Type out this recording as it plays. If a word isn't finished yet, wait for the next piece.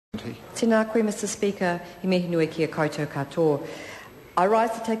guarantee? Tēnā koe, Mr Speaker, I mihi nui kia koutou katoa. I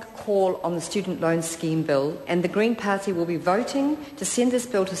rise to take a call on the Student Loan Scheme Bill, and the Green Party will be voting to send this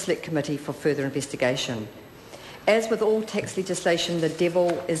bill to Select Committee for further investigation. As with all tax legislation, the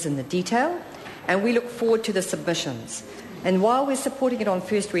devil is in the detail, and we look forward to the submissions. And while we're supporting it on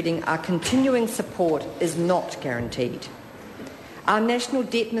first reading, our continuing support is not guaranteed. Our national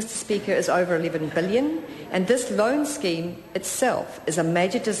debt, Mr Speaker, is over 11 billion, and this loan scheme itself is a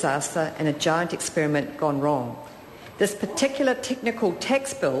major disaster and a giant experiment gone wrong. This particular technical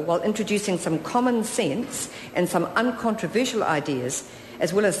tax bill, while introducing some common sense and some uncontroversial ideas,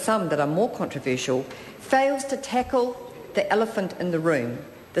 as well as some that are more controversial, fails to tackle the elephant in the room,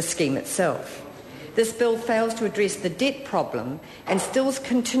 the scheme itself. This bill fails to address the debt problem and still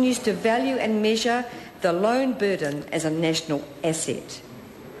continues to value and measure the loan burden as a national asset.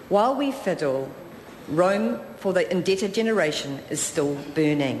 While we fiddle, Rome for the indebted generation is still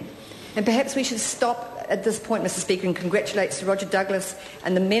burning. And perhaps we should stop at this point, Mr Speaker, and congratulate Sir Roger Douglas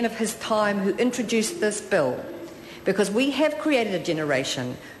and the men of his time who introduced this bill, because we have created a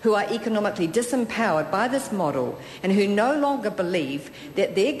generation who are economically disempowered by this model and who no longer believe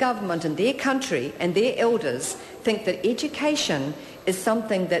that their government and their country and their elders think that education is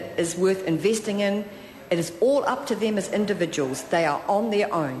something that is worth investing in. It is all up to them as individuals. They are on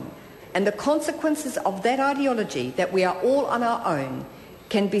their own. And the consequences of that ideology, that we are all on our own,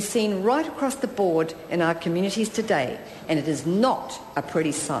 can be seen right across the board in our communities today, and it is not a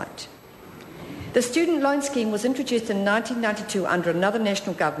pretty sight. The student loan scheme was introduced in 1992 under another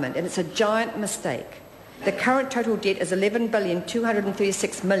national government, and it's a giant mistake. The current total debt is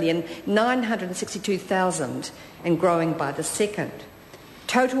 11,236,962,000 and growing by the second.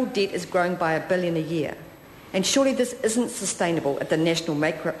 Total debt is growing by $1 billion a year, and surely this isn't sustainable at the national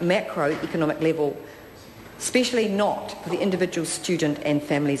macroeconomic level, especially not for the individual student and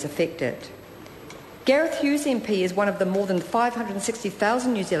families affected. Gareth Hughes MP is one of the more than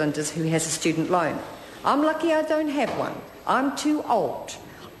 560,000 New Zealanders who has a student loan. I'm lucky I don't have one. I'm too old.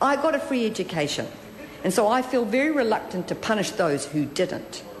 I got a free education, and so I feel very reluctant to punish those who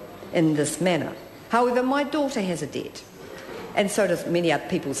didn't in this manner. However, my daughter has a debt, and so does many other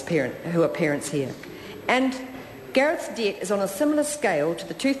people's who are parents here. And Gareth's debt is on a similar scale to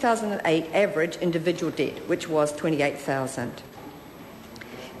the 2008 average individual debt, which was $28,000.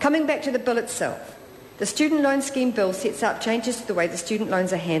 Coming back to the bill itself, the Student Loan Scheme Bill sets out changes to the way the student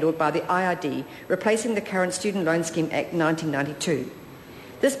loans are handled by the IRD, replacing the current Student Loan Scheme Act 1992.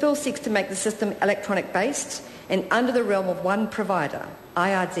 This bill seeks to make the system electronic-based and under the realm of one provider,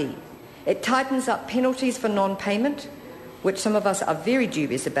 IRD. It tightens up penalties for non-payment, which some of us are very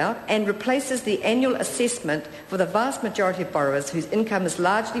dubious about, and replaces the annual assessment for the vast majority of borrowers whose income is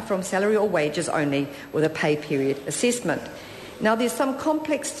largely from salary or wages only, with a pay period assessment. Now, there's some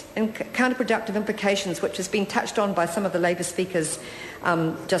complex and counterproductive implications which has been touched on by some of the Labour speakers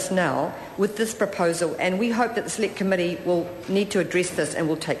just now with this proposal, and we hope that the Select Committee will need to address this and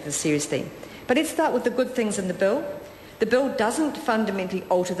will take this seriously. But let's start with the good things in the bill. The bill doesn't fundamentally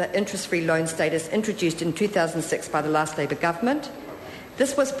alter the interest-free loan status introduced in 2006 by the last Labour government.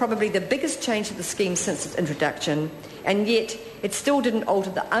 This was probably the biggest change to the scheme since its introduction, and yet it still didn't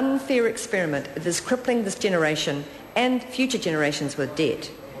alter the unfair experiment that is crippling this generation and future generations with debt.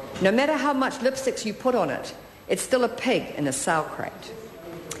 No matter how much lipstick you put on it, it's still a pig in a sauerkraut.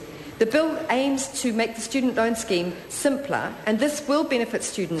 The bill aims to make the student loan scheme simpler, and this will benefit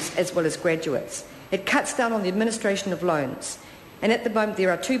students as well as graduates. It cuts down on the administration of loans. And at the moment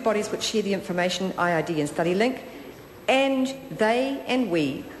there are two bodies which share the information, IRD and StudyLink, and they and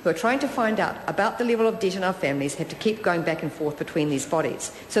we who are trying to find out about the level of debt in our families have to keep going back and forth between these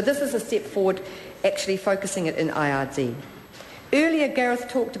bodies. So this is a step forward, actually focusing it in IRD. Earlier, Gareth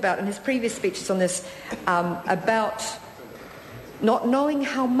talked about, in his previous speeches on this, about not knowing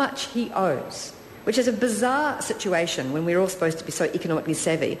how much he owes, which is a bizarre situation when we're all supposed to be so economically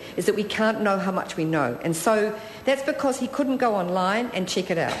savvy, is that we can't know how much we know. And so that's because he couldn't go online and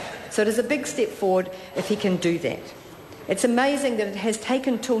check it out. So it is a big step forward if he can do that. It's amazing that it has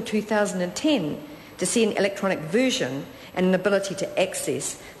taken till 2010 to see an electronic version and an ability to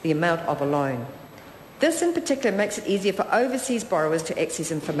access the amount of a loan. This in particular makes it easier for overseas borrowers to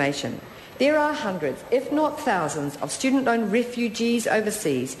access information. There are hundreds, if not thousands, of student loan refugees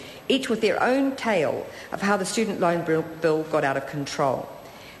overseas, each with their own tale of how the student loan bill got out of control.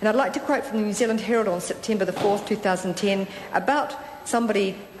 And I'd like to quote from the New Zealand Herald on September the 4th, 2010, about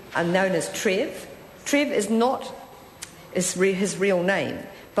somebody known as Trev. Trev is not his real name,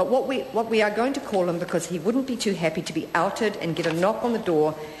 but what we are going to call him, because he wouldn't be too happy to be outed and get a knock on the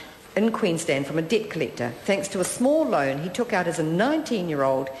door in Queensland from a debt collector, thanks to a small loan he took out as a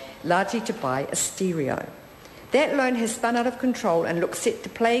 19-year-old, largely to buy a stereo. That loan has spun out of control and looks set to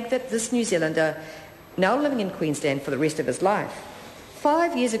plague this New Zealander now living in Queensland for the rest of his life.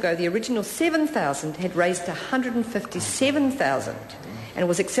 5 years ago, the original $7,000 had raised to $157,000 and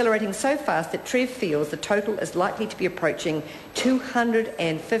was accelerating so fast that Trev feels the total is likely to be approaching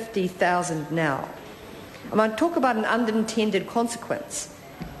 $250,000 now. I might talk about an unintended consequence.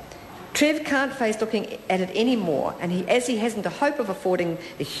 Trev can't face looking at it anymore, and as he hasn't a hope of affording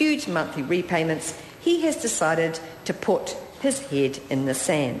the huge monthly repayments, he has decided to put his head in the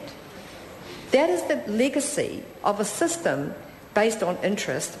sand. That is the legacy of a system based on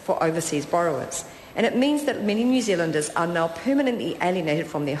interest for overseas borrowers, and it means that many New Zealanders are now permanently alienated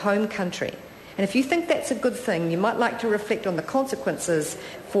from their home country. And if you think that's a good thing, you might like to reflect on the consequences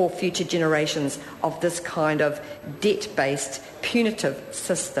for future generations of this kind of debt-based punitive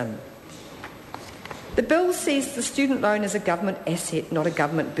system. The bill sees the student loan as a government asset, not a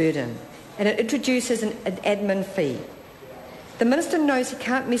government burden, and it introduces an admin fee. The Minister knows he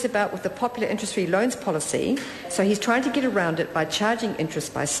can't mess about with the popular interest-free loans policy, so he's trying to get around it by charging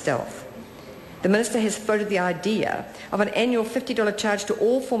interest by stealth. The Minister has floated the idea of an annual $50 charge to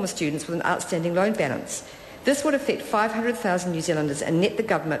all former students with an outstanding loan balance. This would affect 500,000 New Zealanders and net the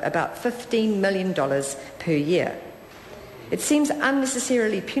government about $15 million per year. It seems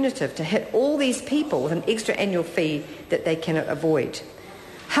unnecessarily punitive to hit all these people with an extra annual fee that they cannot avoid.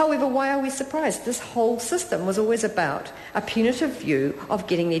 However, why are we surprised? This whole system was always about a punitive view of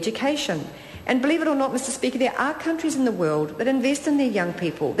getting education. And believe it or not, Mr. Speaker, there are countries in the world that invest in their young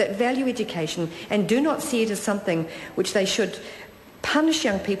people, that value education and do not see it as something which they should punish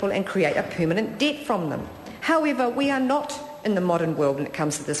young people and create a permanent debt from them. However, we are not in the modern world when it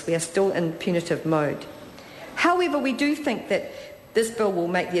comes to this. We are still in punitive mode. However, we do think that this bill will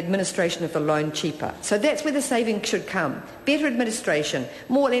make the administration of the loan cheaper. So that's where the saving should come. Better administration,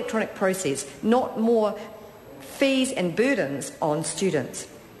 more electronic process, not more fees and burdens on students.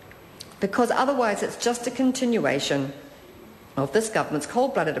 Because otherwise it's just a continuation of this government's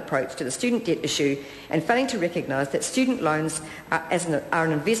cold-blooded approach to the student debt issue and failing to recognise that student loans are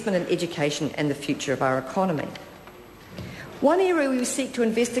an investment in education and the future of our economy. One area we seek to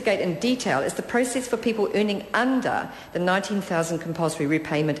investigate in detail is the process for people earning under the $19,000 compulsory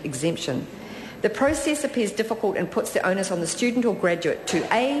repayment exemption. The process appears difficult and puts the onus on the student or graduate to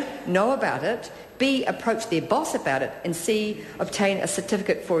A, know about it, B, approach their boss about it, and C, obtain a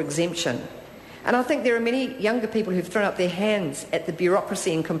certificate for exemption. And I think there are many younger people who've thrown up their hands at the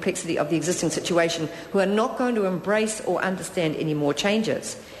bureaucracy and complexity of the existing situation who are not going to embrace or understand any more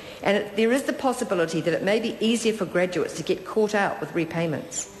changes. And there is the possibility that it may be easier for graduates to get caught out with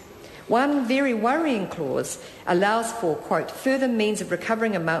repayments. One very worrying clause allows for, quote, further means of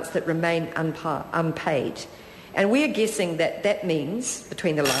recovering amounts that remain unpaid. And we are guessing that that means,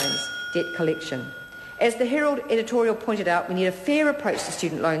 between the lines, debt collection. As the Herald editorial pointed out, we need a fair approach to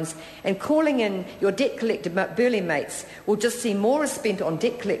student loans, and calling in your debt collector burly mates will just see more is spent on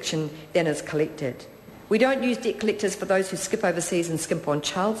debt collection than is collected. We don't use debt collectors for those who skip overseas and skimp on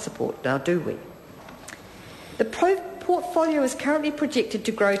child support, now do we? The portfolio is currently projected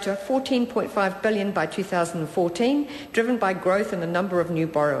to grow to $14.5 billion by 2014, driven by growth in the number of new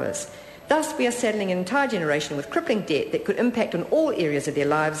borrowers. Thus, we are saddling an entire generation with crippling debt that could impact on all areas of their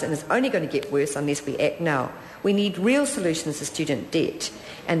lives and is only going to get worse unless we act now. We need real solutions to student debt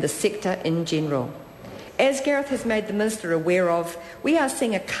and the sector in general. As Gareth has made the Minister aware of, we are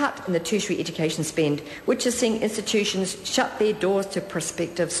seeing a cut in the tertiary education spend, which is seeing institutions shut their doors to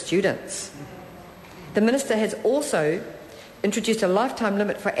prospective students. The Minister has also introduced a lifetime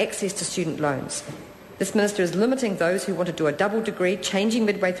limit for access to student loans. This Minister is limiting those who want to do a double degree, changing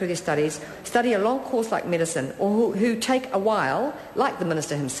midway through their studies, study a long course like medicine, or who take a while, like the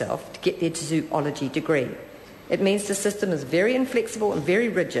Minister himself, to get their zoology degree. It means the system is very inflexible and very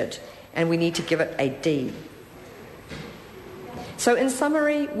rigid, and we need to give it a D. So in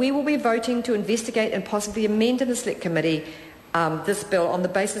summary, we will be voting to investigate and possibly amend in the Select Committee this bill on the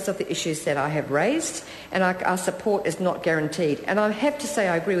basis of the issues that I have raised, and our support is not guaranteed. And I have to say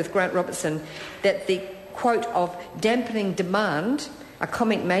I agree with Grant Robertson that the quote of dampening demand, a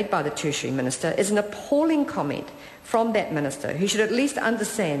comment made by the Tertiary Minister, is an appalling comment from that Minister, who should at least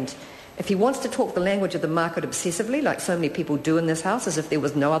understand, if he wants to talk the language of the market obsessively, like so many people do in this House, as if there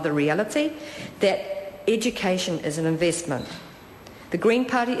was no other reality, that education is an investment. The Green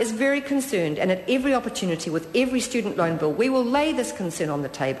Party is very concerned, and at every opportunity with every student loan bill, we will lay this concern on the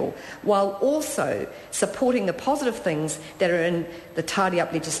table, while also supporting the positive things that are in the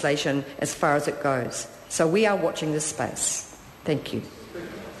tidy-up legislation as far as it goes. So we are watching this space. Thank you.